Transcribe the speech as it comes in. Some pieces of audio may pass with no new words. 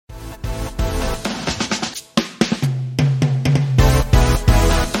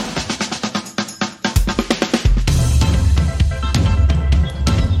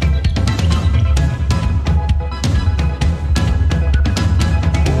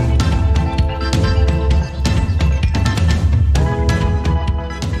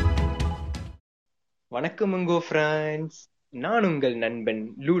வணக்கமுங்கோ friends. நான் உங்கள் நண்பன்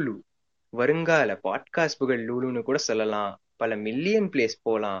லூலு. வருங்கால பாட்காஸ்ட் புகழ் லூலுன்னு கூட சொல்லலாம். பல மில்லியன் பிளேஸ்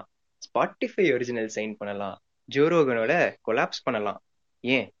போலாம். ஸ்பாட்டிஃபை ஒரிஜினல் சைன் பண்ணலாம். ஜோரோகனோட கொலாப்ஸ் பண்ணலாம்.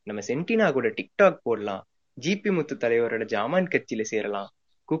 ஏன் நம்ம சென்டினா கூட டிக்டாக் போடலாம். ஜிபி முத்து தலைவரோட ஜாமான் கட்சியில சேரலாம்.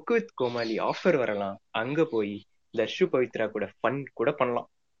 குக் வித் கோமாளி ஆஃபர் வரலாம். அங்க போய் தர்ஷு பவித்ரா கூட ஃபன் கூட பண்ணலாம்.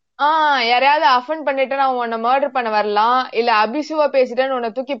 யாரையாவது அஃபண்ட் பண்ணிட்டு நான் உன்னை மர்டர் பண்ண வரலாம், இல்ல அபிசுவா பேசிட்டேன்னு உன்னை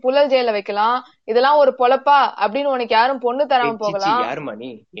தூக்கி புழல் ஜெயில வைக்கலாம். இதெல்லாம் ஒரு பொழப்பா அப்படின்னு உனக்கு யாரும் பொண்ணு தராம போகலாம். யாருமா நீ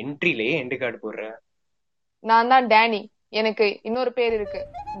என்ட்ரிலேயே எண்டு கார்டு போடுற? நான் தான் டேனி. எனக்கு இன்னொரு பேர் இருக்கு,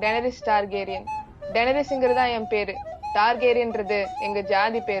 டெனரிஸ் டார்கேரியன். டெனரிஸ்ங்கிறதா என் பேரு, டார்கேரியன்றது எங்க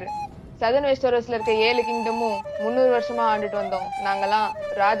ஜாதி பேரு. சதன் வெஸ்டரோஸ்ல இருக்க 7 கிங்டமும் 300 வருஷமா ஆண்டுட்டு வந்தோம். நாங்கெல்லாம்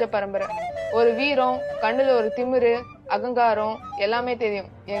ராஜ பரம்பரை. ஒரு வீரம், கண்ணுல ஒரு திமிரு, அகங்காரம் எல்லாமே தெரியும்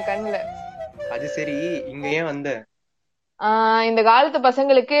என் கண்ணுல. அது சரி, இங்க ஏன் வந்த? இந்த காலத்து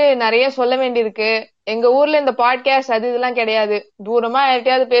பசங்களுக்கு நிறைய சொல்ல வேண்டியிருக்கு. எங்க ஊர்ல இந்த பாட்காஸ்ட் அது இதெல்லாம் கிடையாது. தூரமா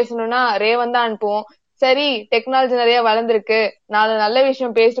யார்கிட்டயாவது பேசணும்னா ரேவன் தான் அனுப்புவோம். சரி, டெக்னாலஜி நிறைய வளர்ந்துருக்கு, 4 நல்ல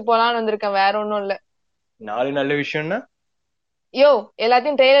விஷயம் பேசிட்டு போலான்னு வந்திருக்கேன், வேற ஒண்ணும் இல்ல. 4 நல்ல விஷயம்னா? யோ,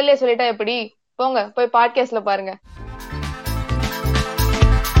 எல்லாத்தையும் ட்ரெய்லர்லயே சொல்லிட்டா எப்படி? போங்க, போய் பாட்காஸ்ட்ல பாருங்க.